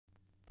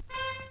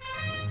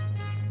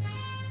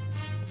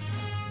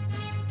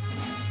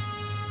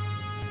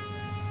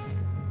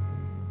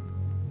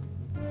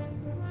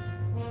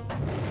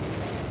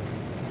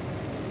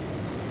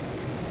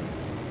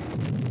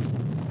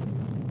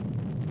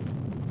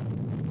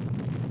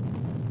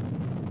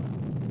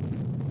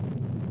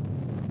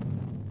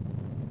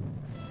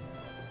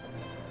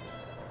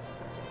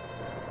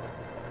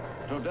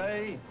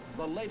Today,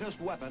 the latest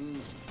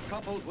weapons,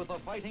 coupled with the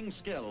fighting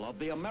skill of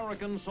the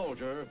American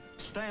soldier,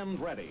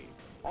 stand ready,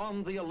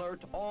 on the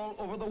alert all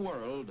over the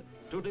world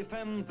to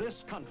defend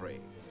this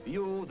country,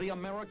 you, the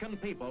American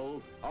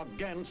people,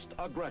 against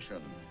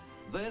aggression.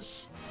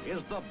 This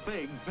is The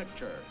Big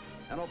Picture,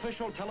 an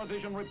official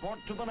television report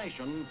to the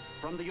nation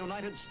from the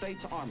United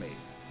States Army.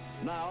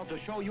 Now, to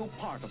show you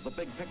part of the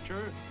big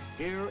picture,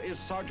 here is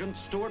Sergeant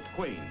Stuart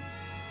Queen.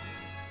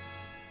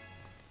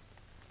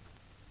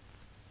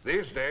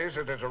 These days,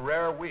 it is a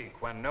rare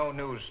week when no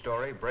news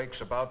story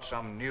breaks about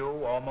some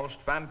new,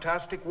 almost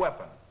fantastic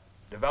weapon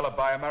developed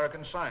by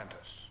American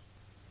scientists.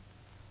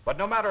 But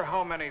no matter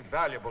how many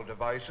valuable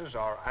devices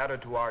are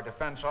added to our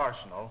defense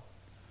arsenal,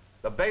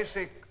 the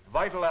basic,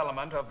 vital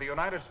element of the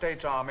United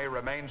States Army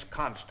remains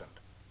constant: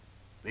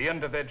 the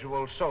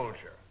individual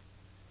soldier.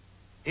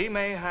 He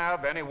may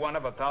have any one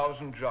of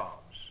 1,000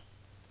 jobs,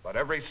 but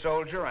every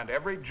soldier and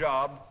every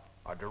job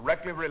are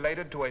directly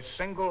related to a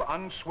single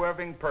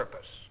unswerving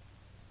purpose.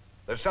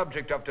 The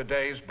subject of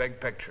today's big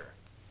picture,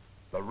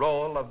 the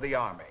role of the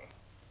Army.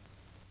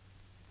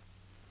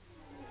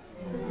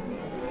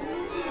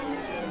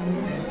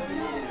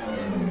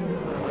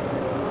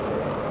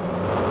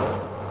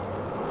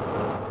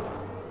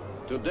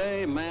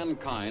 Today,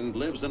 mankind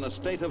lives in a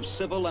state of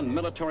civil and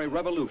military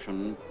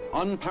revolution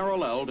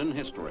unparalleled in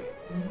history.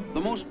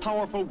 The most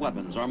powerful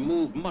weapons are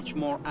moved much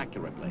more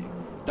accurately,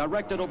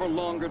 directed over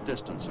longer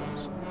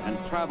distances,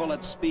 and travel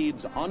at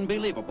speeds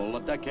unbelievable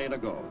a decade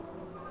ago.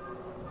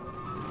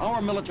 Our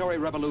military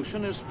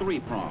revolution is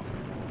three-pronged.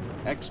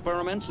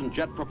 Experiments in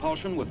jet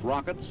propulsion with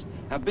rockets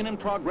have been in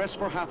progress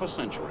for half a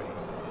century,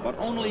 but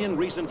only in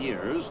recent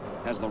years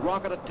has the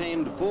rocket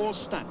attained full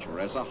stature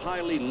as a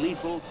highly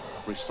lethal,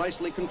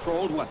 precisely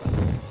controlled weapon.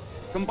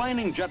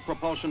 Combining jet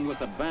propulsion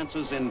with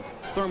advances in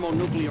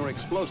thermonuclear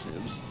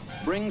explosives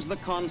brings the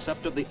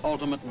concept of the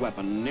ultimate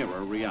weapon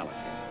nearer reality.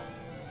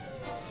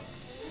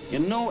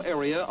 In no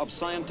area of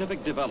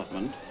scientific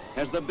development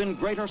has there been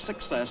greater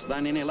success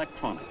than in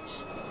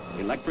electronics.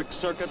 Electric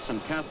circuits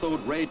and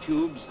cathode ray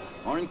tubes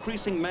are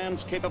increasing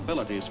man's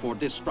capabilities for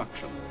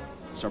destruction,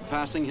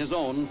 surpassing his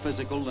own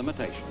physical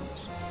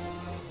limitations.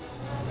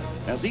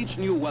 As each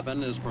new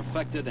weapon is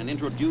perfected and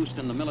introduced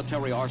in the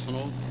military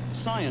arsenal,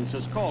 science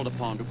is called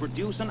upon to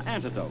produce an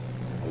antidote,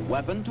 a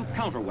weapon to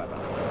counter-weapon.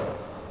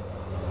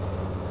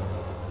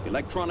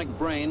 Electronic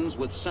brains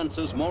with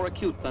senses more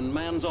acute than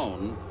man's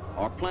own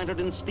are planted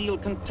in steel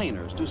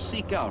containers to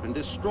seek out and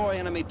destroy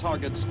enemy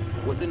targets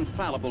with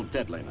infallible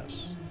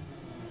deadliness.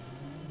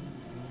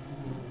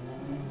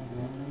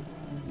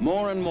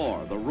 More and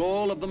more, the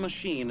role of the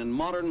machine in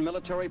modern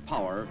military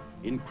power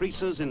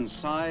increases in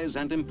size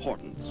and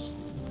importance.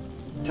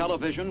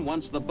 Television,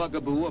 once the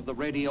bugaboo of the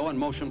radio and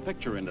motion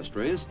picture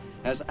industries,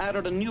 has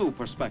added a new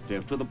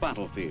perspective to the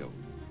battlefield.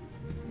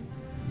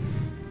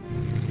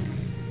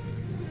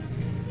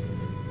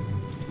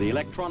 The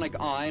electronic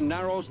eye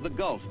narrows the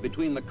gulf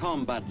between the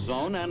combat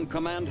zone and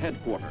command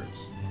headquarters.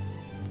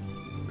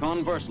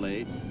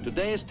 Conversely,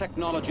 today's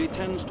technology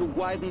tends to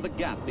widen the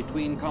gap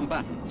between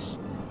combatants.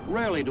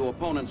 Rarely do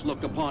opponents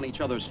look upon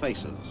each other's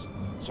faces.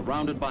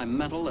 Surrounded by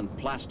metal and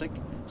plastic,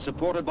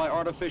 supported by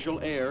artificial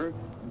air,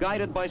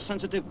 guided by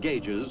sensitive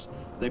gauges,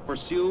 they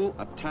pursue,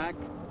 attack,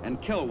 and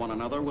kill one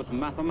another with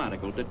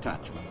mathematical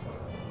detachment.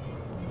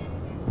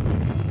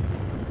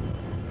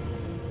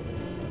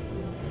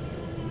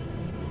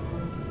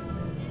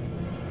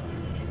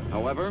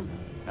 However,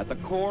 at the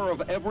core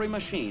of every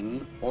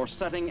machine, or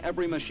setting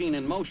every machine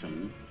in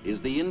motion,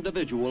 is the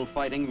individual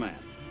fighting man.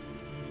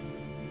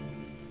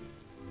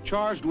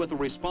 Charged with the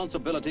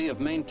responsibility of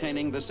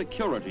maintaining the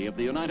security of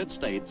the United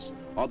States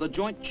are the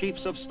Joint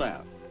Chiefs of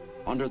Staff.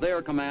 Under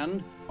their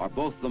command are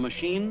both the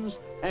machines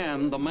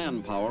and the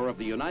manpower of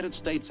the United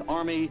States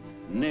Army,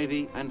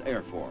 Navy, and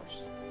Air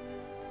Force.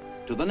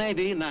 To the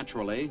Navy,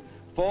 naturally,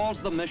 falls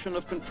the mission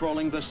of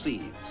controlling the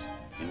seas.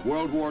 In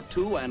World War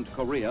II and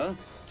Korea,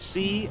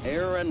 sea,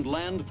 air, and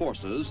land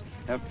forces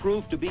have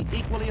proved to be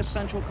equally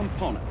essential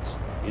components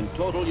in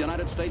total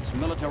United States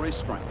military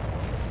strength.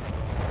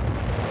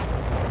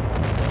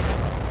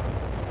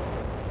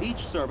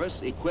 Each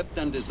service, equipped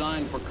and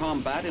designed for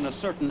combat in a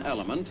certain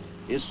element,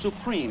 is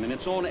supreme in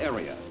its own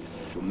area.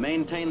 To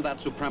maintain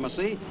that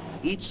supremacy,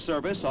 each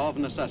service, of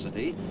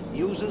necessity,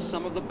 uses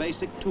some of the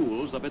basic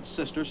tools of its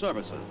sister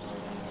services.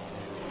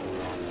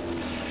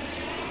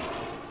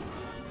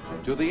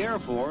 To the Air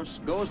Force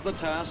goes the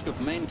task of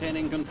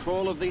maintaining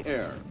control of the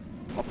air.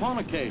 Upon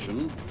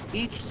occasion,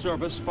 each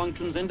service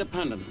functions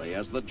independently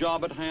as the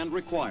job at hand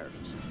requires.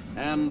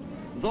 And,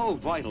 though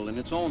vital in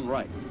its own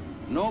right,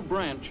 no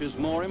branch is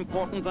more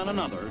important than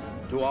another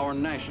to our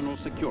national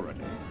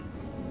security.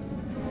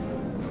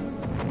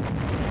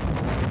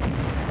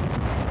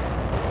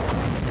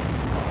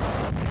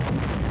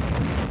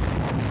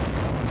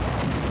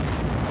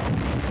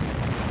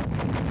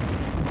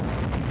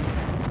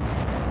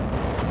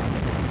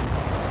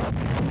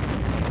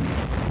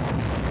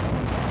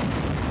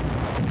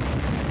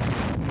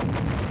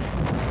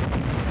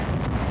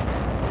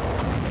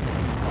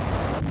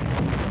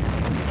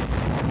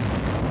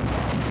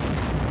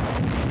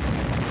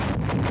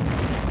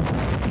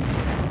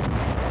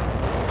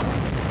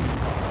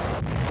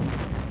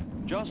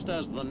 Just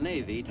as the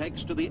Navy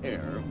takes to the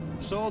air,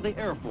 so the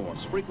Air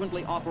Force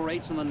frequently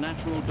operates in the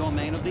natural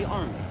domain of the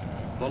Army,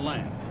 the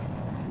land.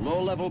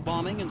 Low-level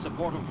bombing in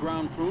support of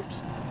ground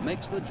troops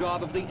makes the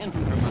job of the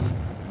infantryman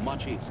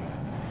much easier.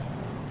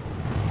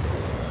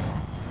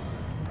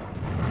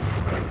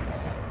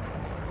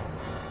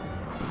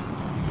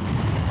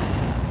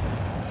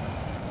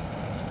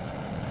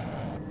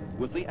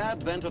 With the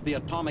advent of the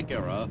atomic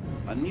era,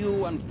 a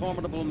new and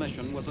formidable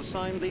mission was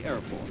assigned the Air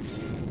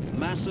Force: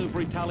 massive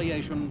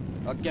retaliation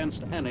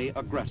against any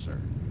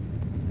aggressor.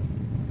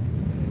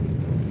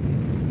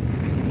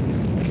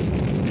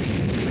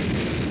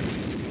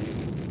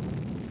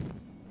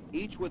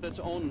 Each with its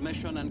own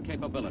mission and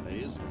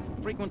capabilities,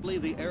 frequently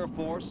the Air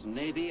Force,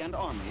 Navy, and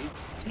Army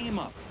team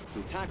up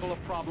to tackle a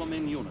problem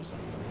in unison.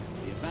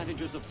 The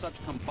advantages of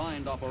such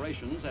combined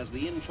operations as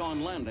the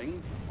Incheon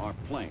landing are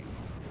plain.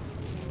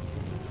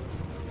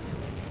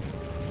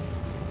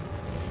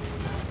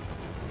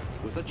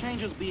 With the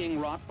changes being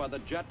wrought by the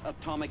jet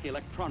atomic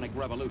electronic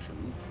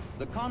revolution,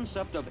 the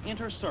concept of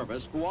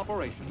inter-service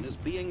cooperation is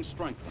being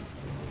strengthened,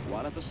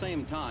 while at the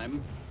same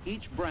time,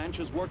 each branch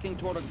is working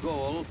toward a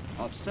goal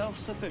of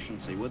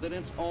self-sufficiency within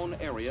its own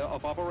area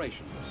of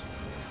operations.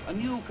 A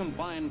new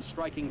combined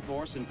striking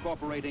force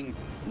incorporating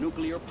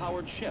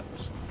nuclear-powered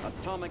ships,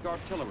 atomic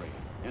artillery,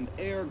 and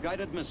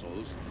air-guided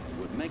missiles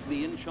would make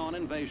the Incheon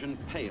invasion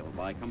pale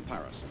by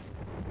comparison.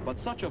 But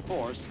such a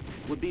force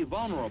would be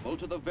vulnerable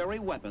to the very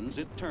weapons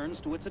it turns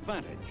to its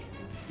advantage.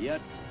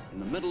 Yet, in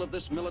the middle of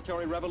this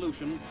military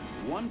revolution,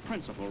 one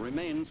principle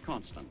remains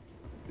constant.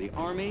 The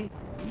Army,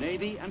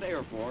 Navy, and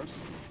Air Force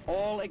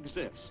all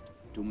exist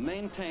to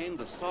maintain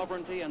the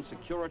sovereignty and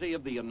security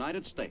of the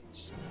United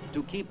States,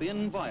 to keep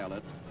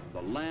inviolate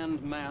the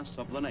land mass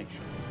of the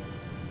nation.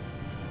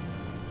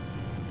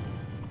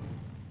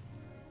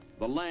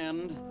 The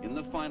land, in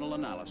the final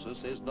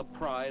analysis, is the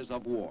prize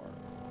of war.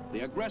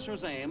 The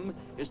aggressor's aim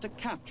is to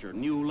capture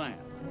new land,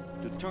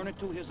 to turn it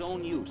to his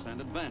own use and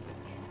advantage.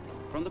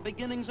 From the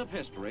beginnings of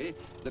history,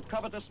 the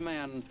covetous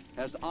man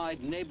has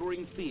eyed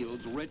neighboring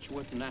fields rich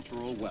with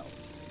natural wealth.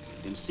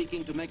 In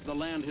seeking to make the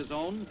land his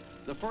own,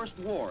 the first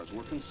wars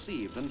were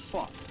conceived and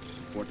fought.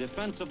 For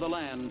defense of the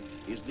land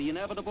is the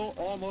inevitable,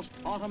 almost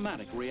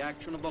automatic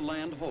reaction of the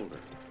landholder.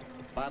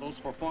 Battles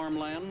for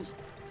farmlands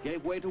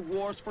gave way to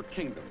wars for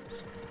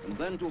kingdoms, and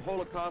then to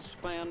holocausts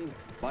fanned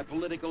by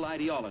political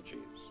ideologies.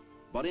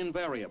 But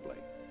invariably,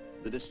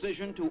 the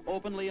decision to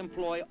openly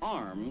employ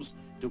arms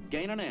to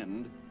gain an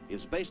end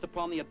is based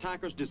upon the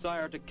attacker's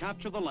desire to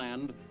capture the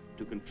land,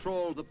 to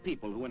control the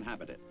people who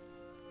inhabit it.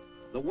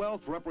 The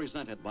wealth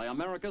represented by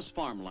America's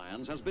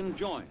farmlands has been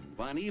joined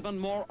by an even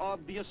more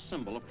obvious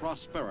symbol of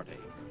prosperity: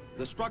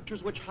 the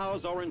structures which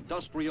house our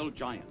industrial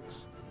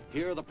giants.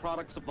 Here, the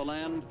products of the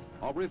land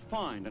are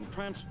refined and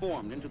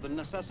transformed into the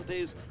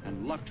necessities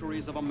and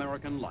luxuries of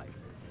American life.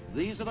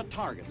 These are the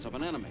targets of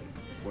an enemy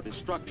for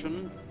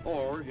destruction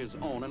or his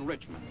own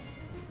enrichment.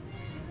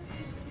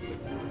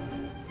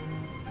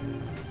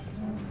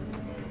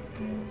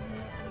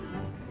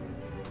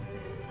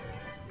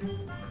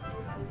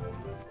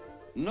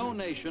 No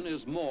nation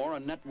is more a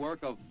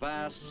network of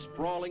vast,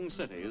 sprawling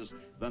cities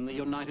than the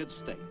United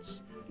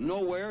States.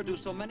 Nowhere do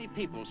so many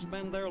people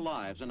spend their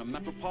lives in a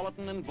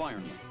metropolitan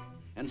environment.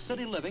 And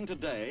city living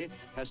today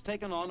has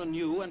taken on a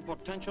new and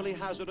potentially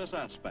hazardous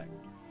aspect.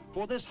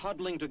 For this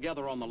huddling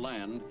together on the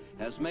land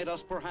has made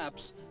us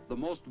perhaps the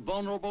most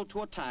vulnerable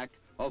to attack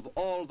of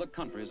all the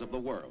countries of the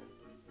world.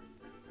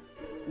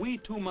 We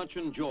too much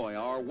enjoy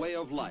our way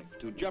of life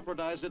to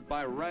jeopardize it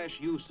by rash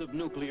use of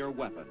nuclear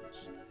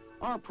weapons.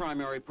 Our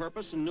primary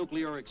purpose in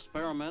nuclear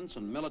experiments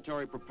and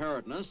military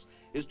preparedness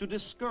is to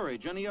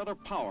discourage any other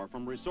power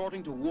from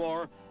resorting to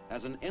war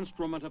as an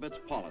instrument of its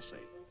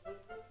policy.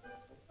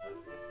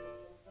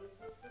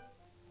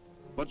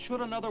 But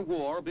should another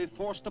war be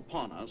forced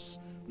upon us,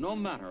 no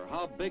matter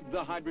how big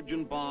the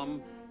hydrogen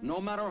bomb,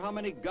 no matter how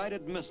many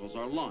guided missiles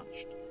are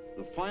launched,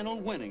 the final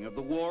winning of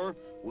the war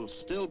will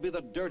still be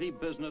the dirty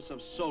business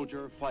of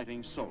soldier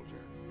fighting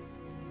soldier.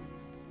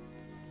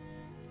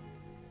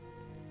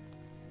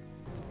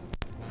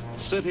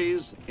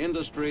 Cities,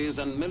 industries,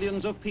 and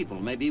millions of people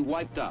may be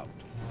wiped out,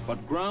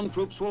 but ground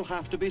troops will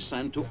have to be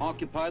sent to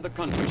occupy the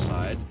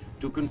countryside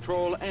to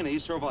control any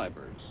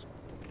survivors.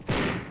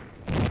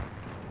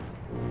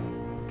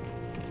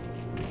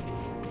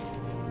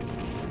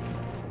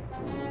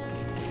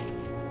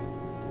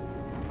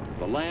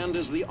 The land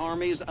is the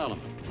Army's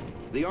element.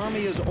 The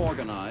Army is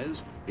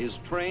organized, is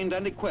trained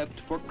and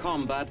equipped for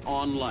combat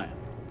on land.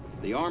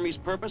 The Army's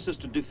purpose is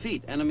to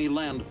defeat enemy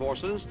land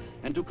forces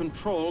and to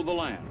control the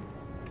land.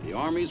 The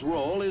Army's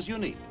role is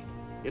unique.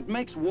 It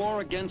makes war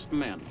against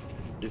men,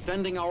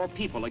 defending our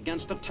people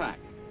against attack,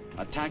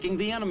 attacking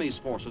the enemy's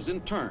forces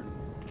in turn.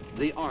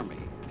 The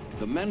Army,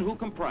 the men who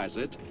comprise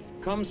it,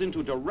 comes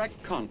into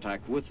direct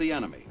contact with the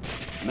enemy.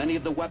 Many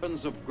of the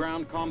weapons of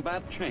ground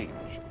combat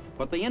change,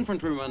 but the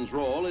infantryman's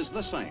role is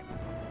the same.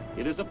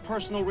 It is a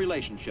personal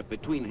relationship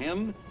between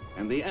him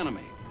and the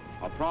enemy,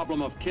 a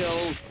problem of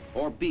kill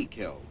or be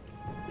killed.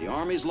 The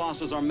Army's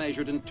losses are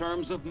measured in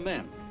terms of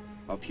men,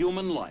 of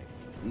human life,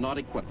 not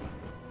equipment.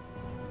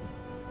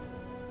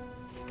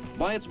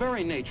 By its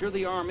very nature,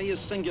 the Army is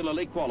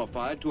singularly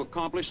qualified to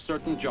accomplish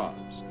certain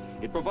jobs.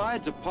 It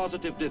provides a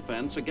positive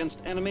defense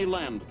against enemy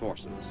land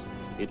forces.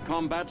 It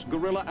combats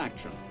guerrilla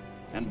action.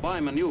 And by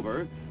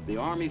maneuver, the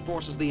Army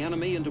forces the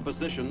enemy into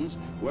positions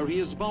where he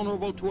is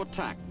vulnerable to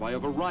attack by a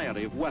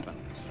variety of weapons.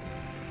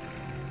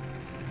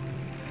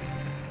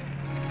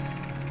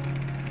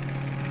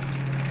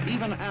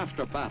 Even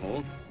after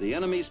battle, the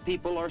enemy's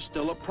people are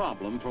still a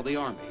problem for the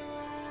Army.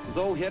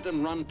 Though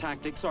hit-and-run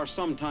tactics are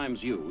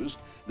sometimes used,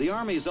 the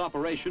Army's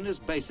operation is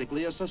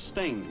basically a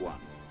sustained one.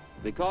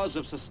 Because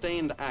of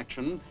sustained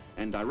action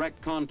and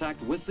direct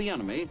contact with the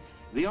enemy,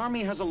 the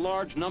Army has a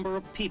large number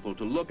of people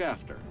to look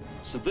after,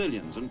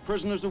 civilians and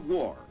prisoners of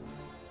war.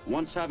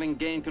 Once having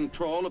gained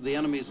control of the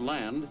enemy's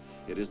land,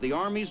 it is the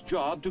Army's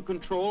job to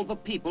control the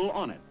people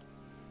on it.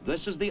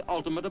 This is the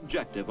ultimate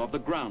objective of the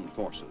ground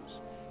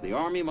forces. The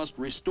Army must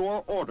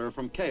restore order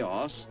from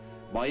chaos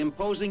by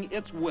imposing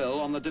its will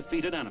on the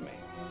defeated enemy.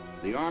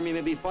 The Army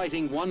may be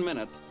fighting 1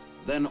 minute,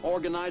 then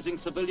organizing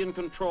civilian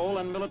control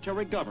and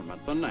military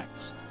government the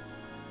next.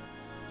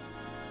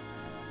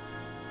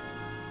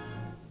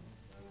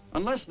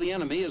 Unless the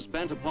enemy is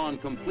bent upon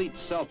complete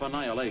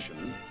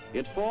self-annihilation,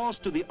 it falls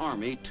to the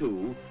Army,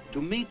 too,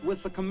 to meet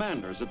with the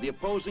commanders of the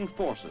opposing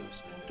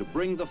forces to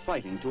bring the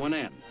fighting to an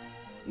end.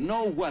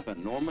 No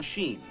weapon or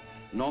machine,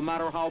 no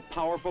matter how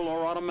powerful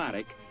or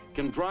automatic,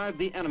 can drive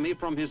the enemy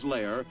from his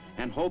lair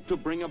and hope to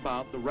bring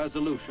about the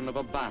resolution of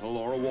a battle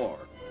or a war.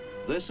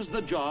 This is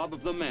the job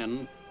of the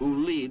men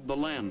who lead the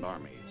land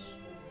armies.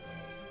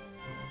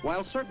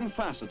 While certain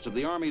facets of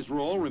the Army's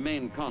role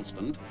remain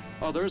constant,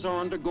 others are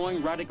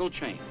undergoing radical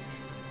change.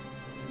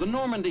 The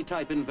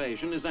Normandy-type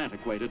invasion is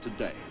antiquated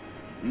today.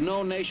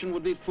 No nation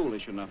would be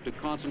foolish enough to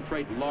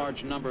concentrate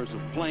large numbers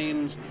of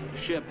planes,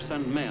 ships,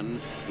 and men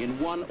in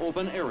one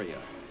open area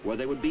where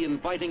they would be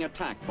inviting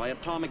attack by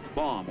atomic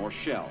bomb or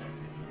shell.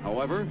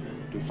 However,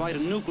 to fight a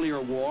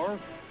nuclear war,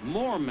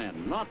 more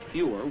men, not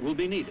fewer, will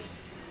be needed.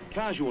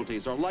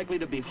 Casualties are likely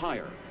to be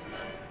higher.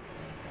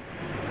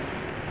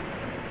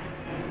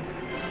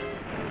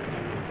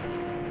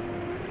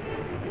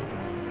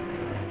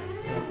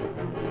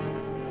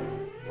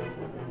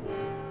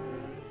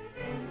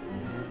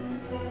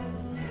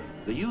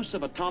 The use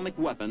of atomic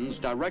weapons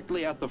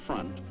directly at the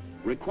front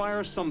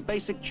requires some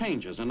basic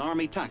changes in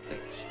Army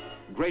tactics: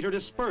 greater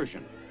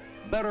dispersion,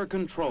 better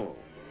control,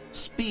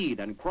 speed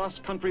and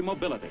cross-country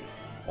mobility.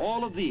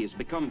 All of these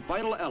become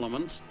vital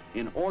elements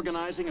in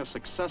organizing a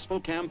successful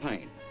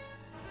campaign.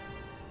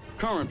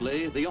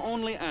 Currently, the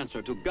only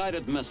answer to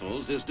guided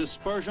missiles is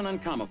dispersion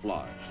and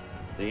camouflage.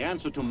 The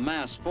answer to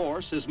mass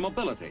force is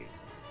mobility.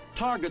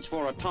 Targets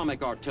for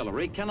atomic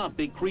artillery cannot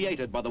be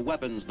created by the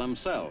weapons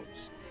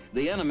themselves.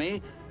 The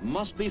enemy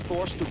must be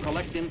forced to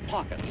collect in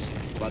pockets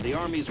by the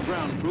Army's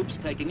ground troops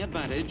taking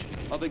advantage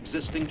of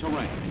existing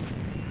terrain.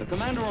 The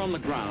commander on the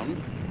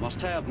ground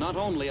must have not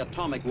only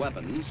atomic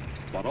weapons,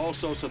 but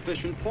also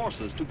sufficient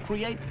forces to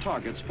create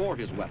targets for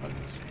his weapons.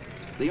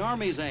 The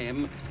Army's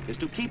aim is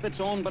to keep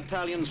its own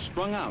battalions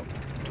strung out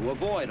to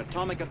avoid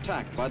atomic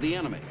attack by the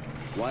enemy,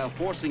 while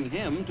forcing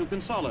him to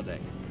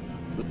consolidate.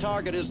 The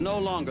target is no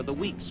longer the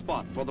weak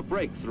spot for the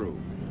breakthrough,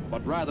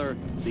 but rather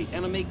the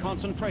enemy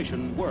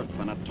concentration worth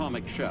an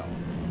atomic shell.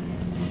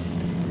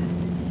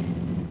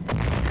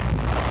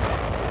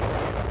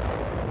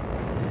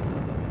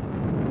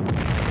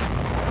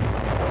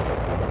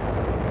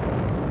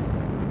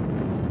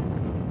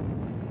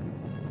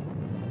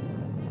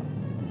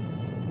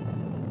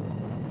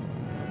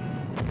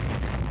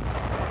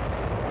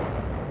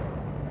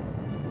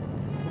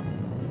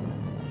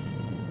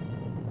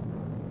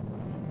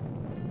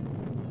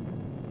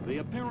 The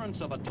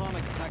appearance of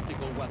atomic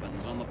tactical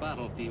weapons on the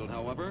battlefield,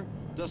 however,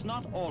 does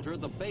not alter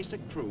the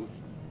basic truth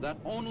that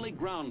only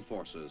ground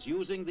forces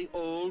using the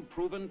old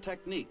proven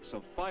techniques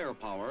of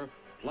firepower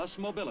plus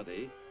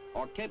mobility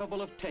are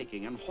capable of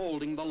taking and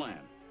holding the land.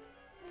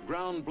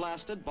 Ground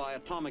blasted by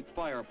atomic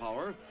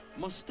firepower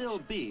must still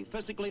be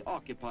physically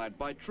occupied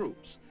by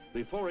troops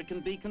before it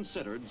can be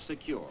considered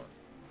secure.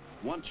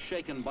 Once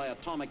shaken by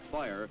atomic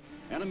fire,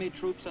 enemy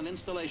troops and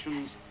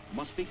installations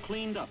must be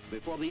cleaned up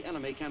before the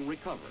enemy can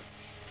recover.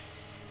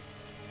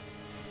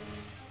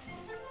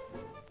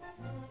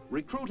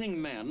 Recruiting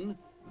men,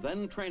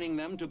 then training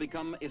them to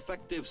become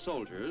effective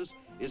soldiers,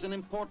 is an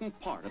important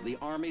part of the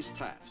Army's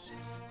task.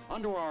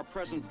 Under our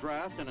present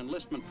draft and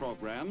enlistment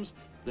programs,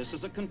 this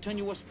is a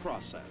continuous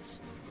process,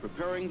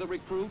 preparing the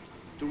recruit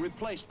to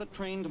replace the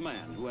trained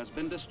man who has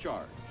been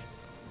discharged.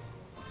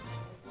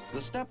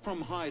 The step from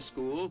high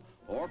school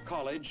or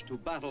college to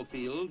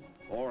battlefield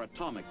or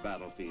atomic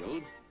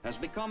battlefield has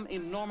become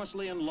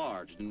enormously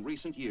enlarged in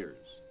recent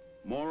years.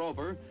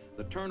 Moreover,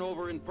 the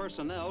turnover in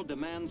personnel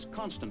demands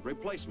constant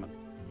replacement,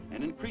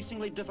 an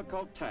increasingly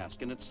difficult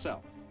task in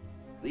itself.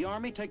 The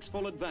Army takes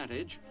full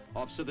advantage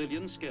of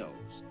civilian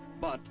skills,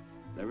 but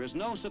there is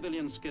no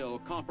civilian skill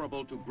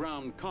comparable to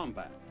ground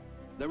combat.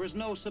 There is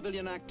no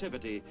civilian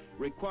activity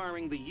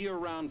requiring the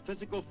year-round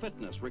physical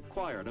fitness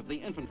required of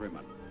the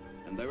infantryman.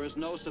 and there is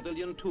no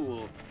civilian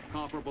tool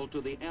comparable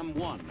to the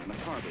M1 and the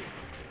carbine.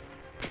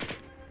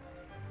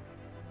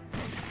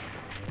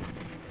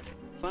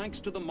 Thanks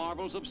to the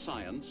marvels of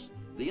science,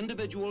 the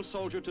individual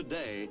soldier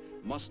today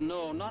must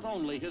know not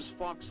only his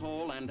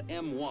foxhole and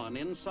M1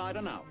 inside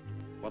and out,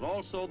 but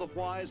also the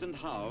whys and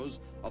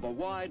hows of a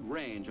wide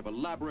range of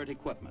elaborate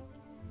equipment.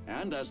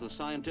 And as the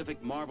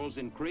scientific marvels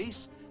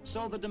increase,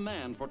 so the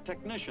demand for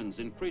technicians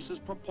increases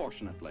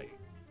proportionately.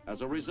 As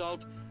a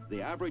result,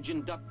 the average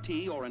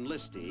inductee or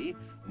enlistee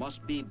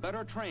must be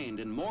better trained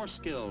in more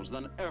skills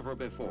than ever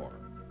before.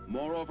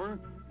 Moreover,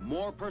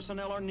 more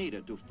personnel are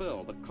needed to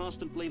fill the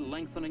constantly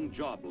lengthening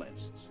job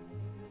lists.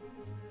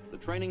 The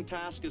training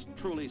task is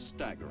truly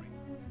staggering.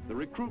 The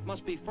recruit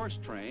must be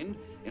first trained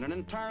in an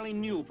entirely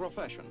new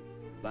profession,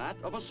 that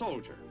of a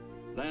soldier.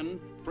 Then,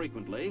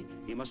 frequently,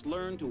 he must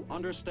learn to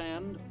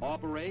understand,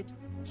 operate,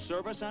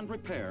 service, and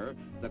repair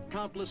the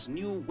countless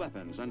new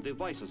weapons and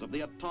devices of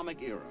the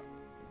atomic era.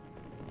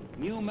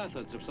 New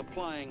methods of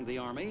supplying the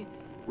Army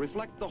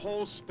reflect the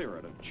whole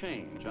spirit of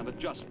change and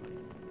adjustment.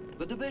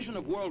 The division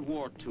of World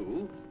War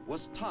II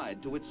was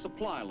tied to its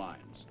supply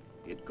lines.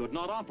 It could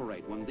not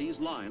operate when these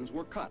lines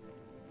were cut.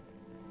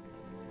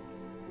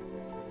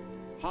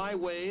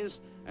 Highways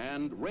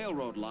and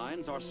railroad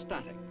lines are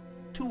static,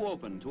 too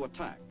open to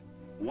attack.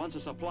 Once a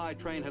supply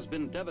train has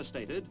been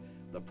devastated,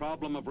 the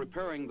problem of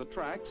repairing the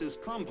tracks is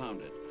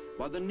compounded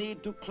by the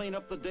need to clean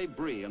up the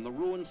debris and the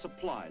ruined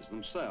supplies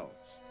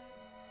themselves.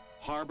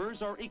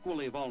 Harbors are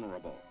equally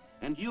vulnerable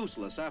and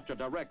useless after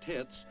direct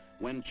hits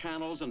when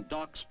channels and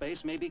dock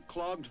space may be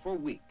clogged for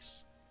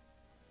weeks.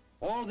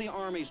 All the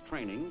Army's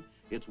training,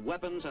 its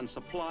weapons and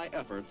supply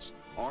efforts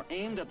are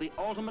aimed at the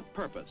ultimate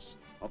purpose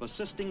of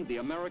assisting the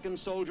American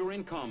soldier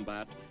in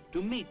combat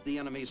to meet the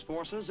enemy's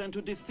forces and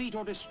to defeat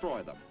or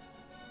destroy them.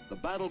 The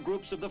battle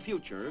groups of the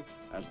future,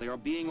 as they are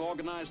being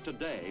organized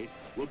today,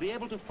 will be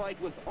able to fight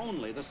with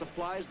only the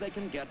supplies they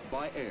can get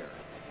by air.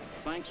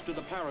 Thanks to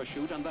the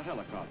parachute and the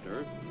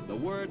helicopter, the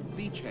word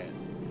beachhead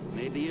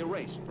may be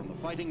erased from the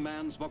fighting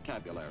man's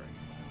vocabulary.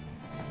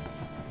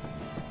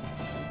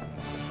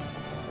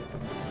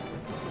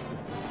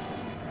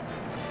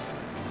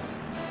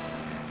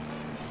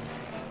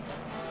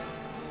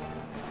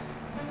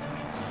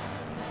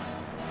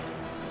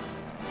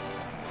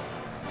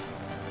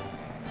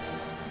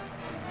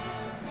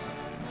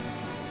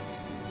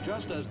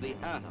 Just as the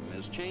atom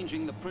is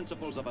changing the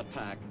principles of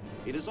attack,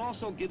 it is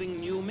also giving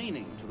new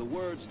meaning to the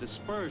words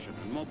dispersion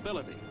and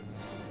mobility.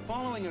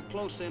 Following a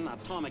close-in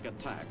atomic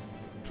attack,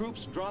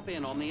 troops drop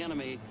in on the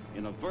enemy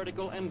in a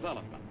vertical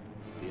envelopment.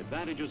 The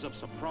advantages of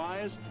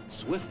surprise,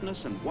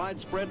 swiftness, and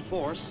widespread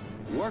force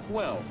work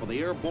well for the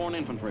airborne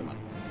infantryman.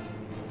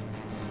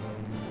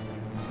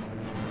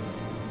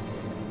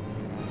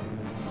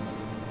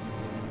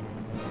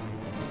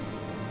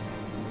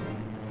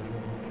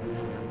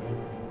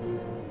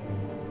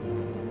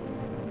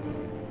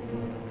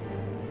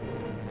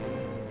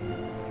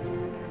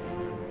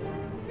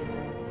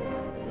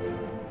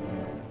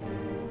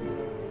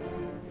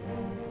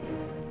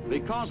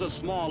 Because a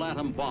small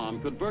atom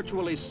bomb could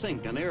virtually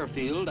sink an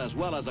airfield as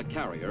well as a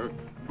carrier,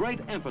 great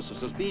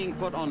emphasis is being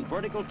put on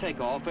vertical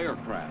takeoff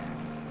aircraft.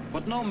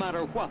 But no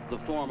matter what the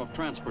form of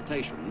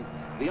transportation,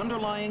 the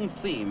underlying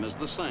theme is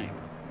the same.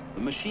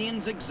 The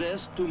machines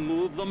exist to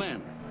move the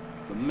men.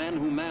 The men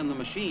who man the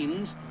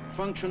machines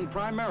function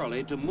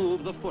primarily to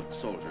move the foot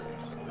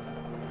soldiers.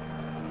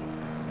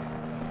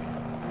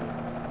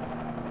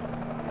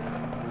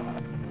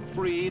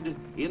 Freed,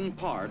 in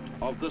part,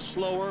 of the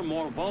slower,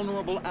 more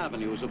vulnerable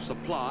avenues of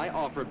supply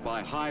offered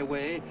by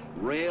highway,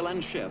 rail,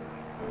 and ship,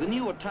 the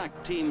new attack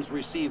teams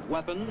receive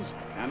weapons,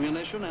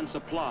 ammunition, and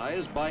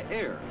supplies by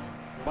air.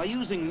 By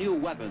using new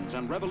weapons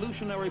and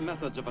revolutionary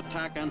methods of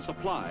attack and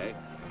supply,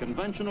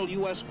 conventional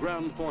U.S.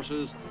 ground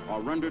forces are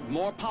rendered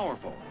more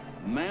powerful,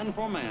 man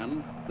for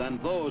man, than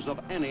those of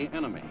any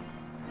enemy.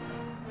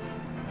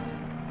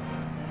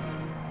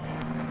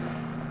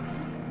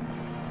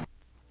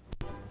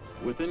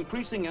 With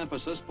increasing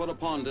emphasis put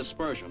upon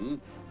dispersion,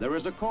 there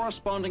is a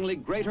correspondingly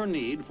greater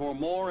need for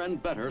more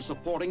and better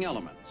supporting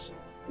elements.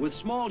 With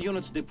small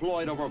units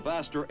deployed over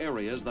vaster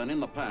areas than in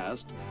the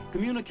past,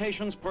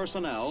 communications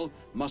personnel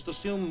must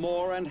assume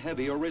more and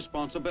heavier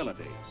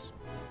responsibilities.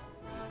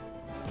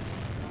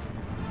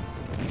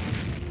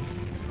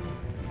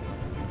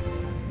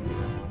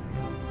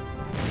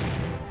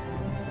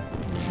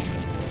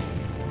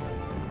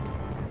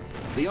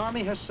 The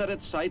Army has set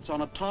its sights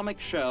on atomic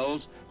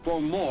shells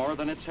for more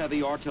than its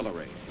heavy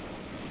artillery.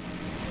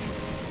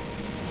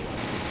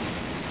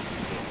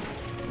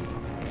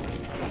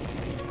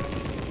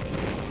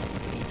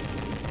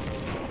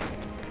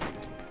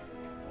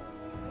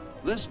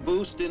 This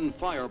boost in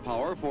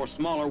firepower for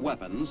smaller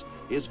weapons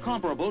is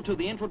comparable to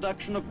the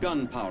introduction of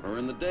gunpowder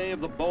in the day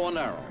of the bow and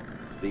arrow.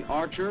 The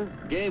archer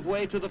gave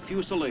way to the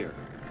fusilier.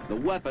 The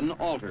weapon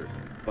altered,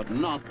 but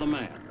not the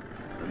man.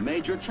 The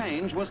major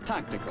change was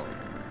tactical.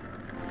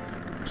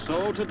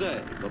 So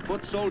today, the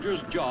foot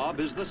soldier's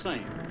job is the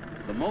same,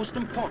 the most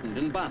important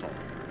in battle,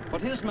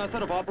 but his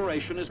method of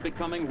operation is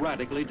becoming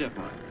radically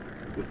different.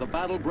 With the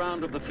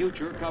battleground of the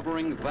future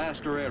covering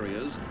vaster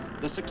areas,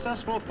 the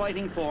successful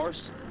fighting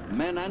force,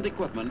 men and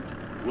equipment,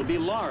 will be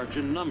large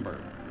in number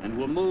and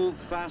will move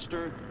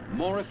faster,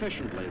 more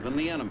efficiently than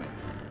the enemy.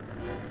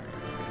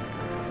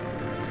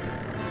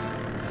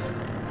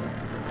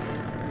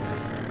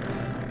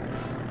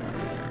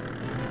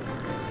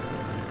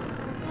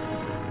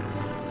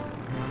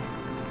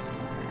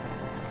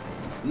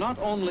 Not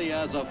only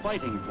as a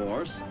fighting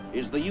force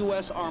is the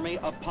U.S. Army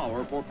a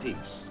power for peace.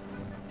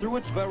 Through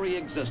its very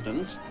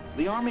existence,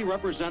 the Army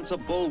represents a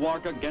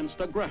bulwark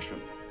against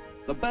aggression,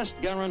 the best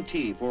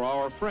guarantee for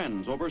our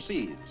friends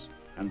overseas,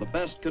 and the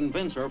best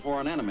convincer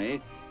for an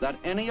enemy that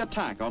any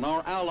attack on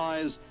our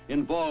allies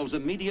involves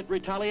immediate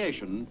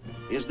retaliation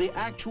is the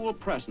actual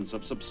presence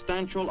of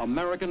substantial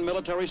American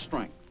military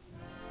strength.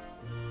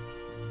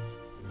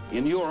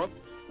 In Europe,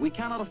 we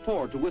cannot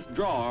afford to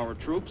withdraw our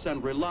troops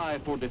and rely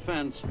for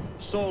defense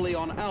solely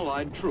on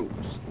Allied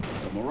troops.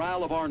 The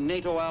morale of our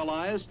NATO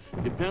allies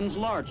depends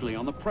largely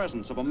on the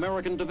presence of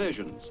American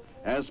divisions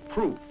as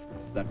proof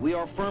that we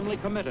are firmly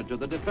committed to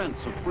the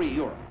defense of free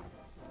Europe.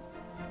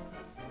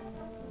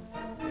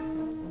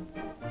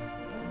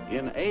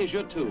 In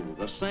Asia, too,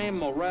 the same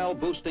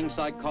morale-boosting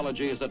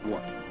psychology is at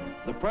work.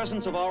 The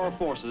presence of our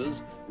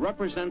forces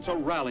represents a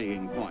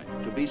rallying point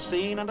to be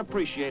seen and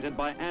appreciated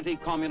by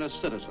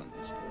anti-communist citizens.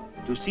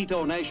 To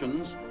CETO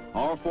nations,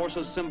 our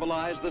forces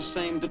symbolize the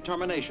same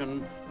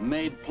determination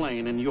made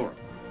plain in Europe.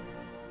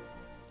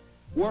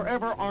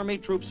 Wherever Army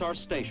troops are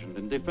stationed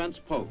in defense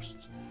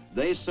posts,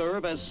 they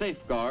serve as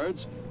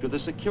safeguards to the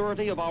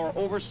security of our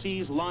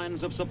overseas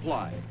lines of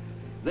supply.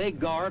 They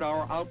guard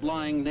our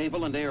outlying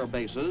naval and air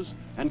bases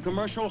and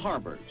commercial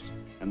harbors,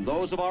 and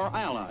those of our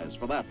allies,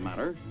 for that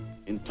matter.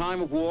 In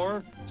time of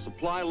war,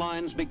 supply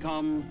lines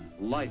become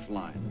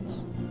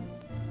lifelines.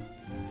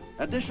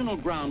 Additional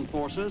ground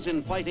forces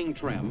in fighting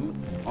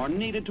trim are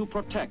needed to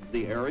protect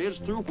the areas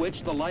through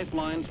which the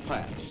lifelines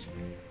pass.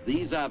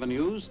 These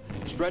avenues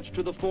stretch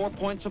to the 4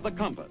 points of the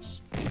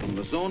compass, from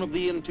the zone of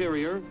the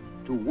interior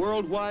to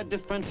worldwide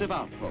defensive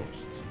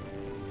outposts.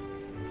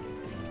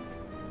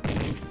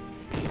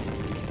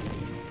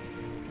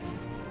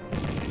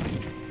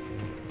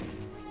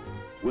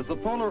 With the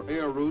polar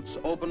air routes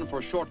open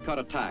for shortcut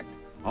attack,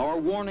 our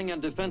warning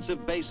and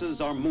defensive bases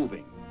are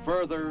moving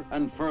further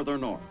and further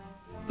north.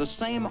 The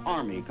same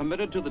Army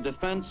committed to the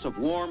defense of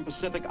warm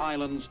Pacific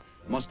islands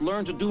must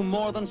learn to do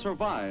more than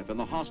survive in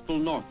the hostile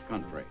North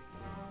Country.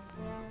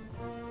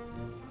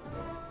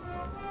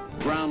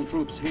 Ground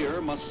troops here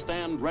must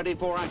stand ready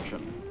for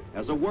action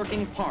as a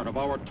working part of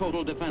our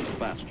total defense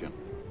bastion.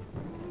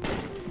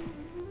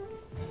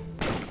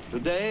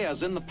 Today,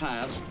 as in the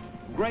past,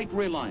 great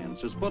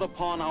reliance is put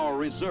upon our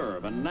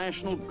reserve and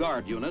National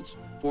Guard units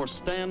for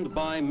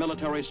standby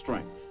military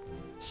strength.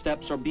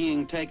 Steps are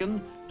being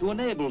taken to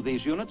enable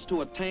these units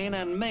to attain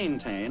and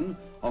maintain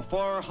a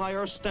far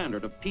higher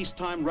standard of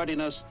peacetime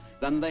readiness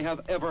than they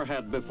have ever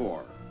had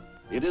before.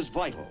 It is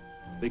vital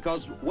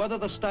because whether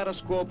the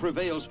status quo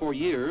prevails for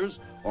years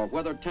or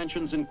whether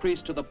tensions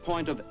increase to the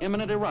point of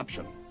imminent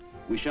eruption,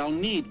 we shall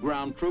need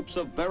ground troops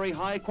of very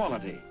high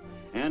quality,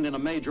 and in a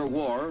major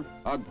war,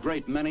 a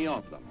great many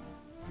of them.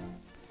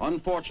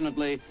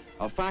 Unfortunately,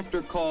 a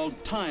factor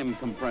called time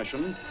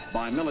compression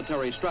by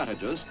military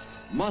strategists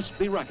must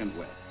be reckoned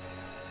with.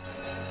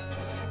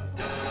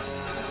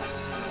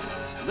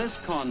 This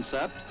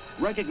concept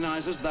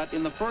recognizes that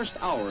in the first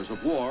hours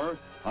of war,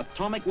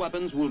 atomic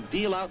weapons will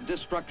deal out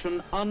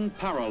destruction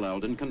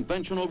unparalleled in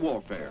conventional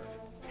warfare.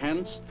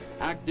 Hence,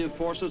 active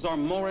forces are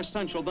more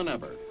essential than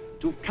ever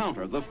to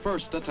counter the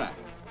first attack.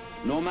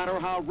 No matter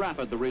how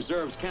rapid the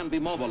reserves can be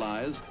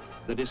mobilized,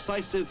 the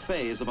decisive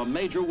phase of a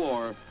major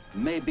war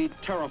may be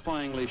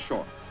terrifyingly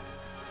short.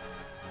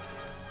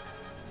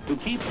 To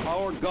keep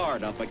our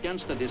guard up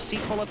against a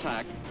deceitful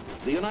attack,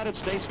 the United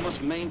States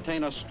must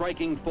maintain a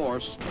striking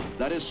force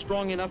that is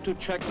strong enough to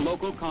check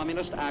local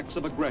communist acts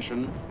of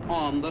aggression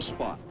on the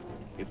spot.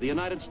 If the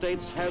United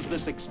States has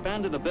this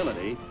expanded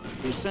ability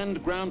to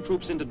send ground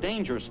troops into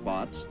danger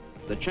spots,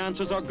 the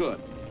chances are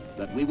good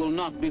that we will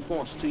not be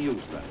forced to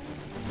use them.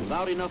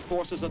 Without enough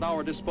forces at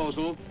our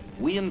disposal,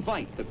 we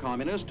invite the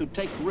communists to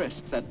take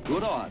risks at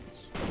good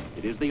odds.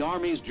 It is the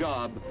Army's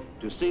job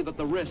to see that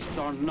the risks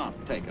are not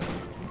taken.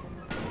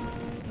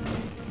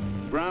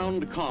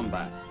 Ground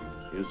combat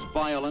is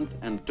violent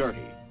and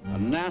dirty, a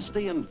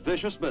nasty and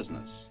vicious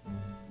business.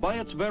 By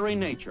its very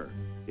nature,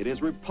 it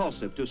is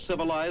repulsive to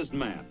civilized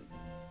man.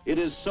 It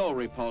is so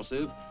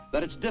repulsive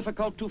that it's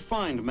difficult to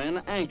find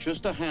men anxious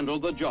to handle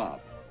the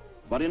job.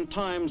 But in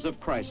times of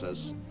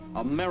crisis,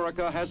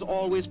 America has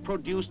always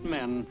produced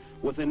men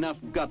with enough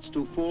guts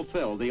to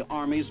fulfill the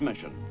Army's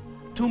mission,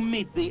 to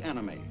meet the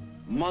enemy,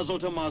 muzzle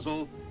to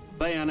muzzle,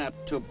 bayonet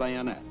to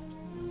bayonet.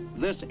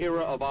 This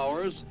era of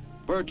ours,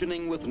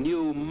 burgeoning with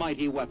new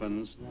mighty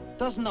weapons,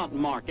 does not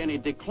mark any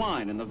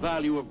decline in the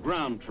value of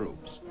ground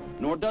troops,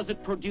 nor does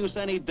it produce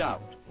any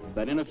doubt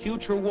that in a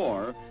future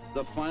war,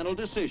 the final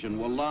decision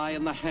will lie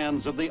in the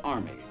hands of the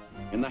Army,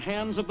 in the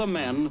hands of the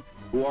men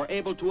who are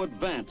able to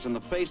advance in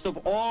the face of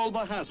all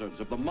the hazards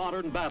of the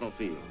modern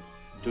battlefield,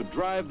 to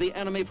drive the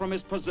enemy from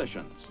his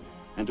positions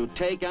and to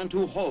take and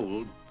to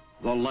hold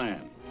the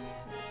land.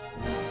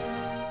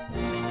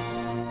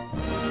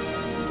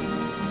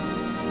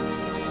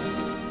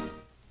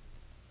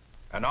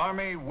 An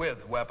army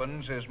with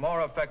weapons is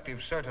more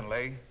effective,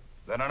 certainly,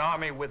 than an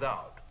army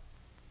without.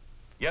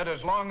 Yet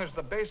as long as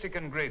the basic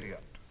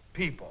ingredient,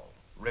 people,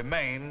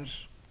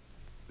 remains,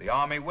 the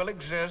army will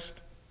exist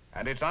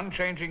and its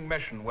unchanging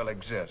mission will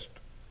exist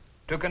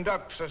to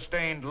conduct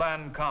sustained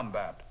land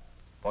combat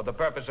for the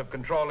purpose of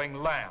controlling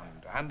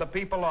land and the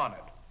people on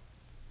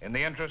it in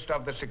the interest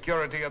of the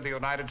security of the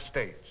United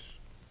States.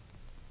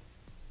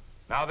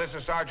 Now, this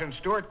is Sergeant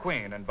Stuart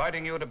Queen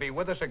inviting you to be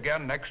with us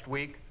again next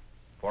week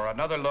for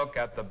another look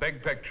at the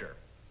big picture.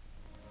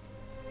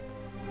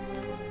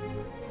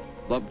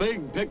 The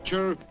Big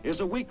Picture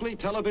is a weekly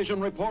television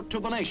report to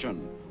the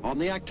nation on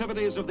the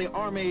activities of the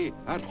Army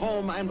at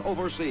home and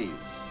overseas.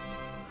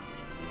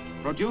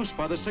 Produced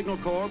by the Signal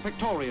Corps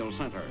Pictorial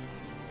Center.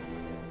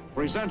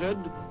 Presented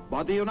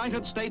by the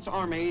United States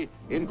Army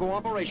in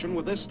cooperation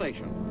with this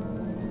station.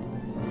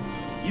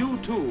 You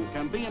too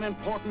can be an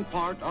important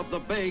part of the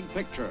Big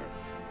Picture.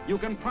 You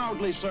can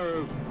proudly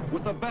serve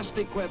with the best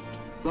equipped,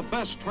 the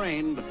best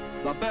trained,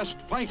 the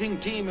best fighting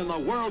team in the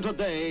world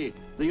today,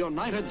 the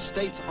United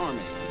States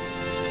Army.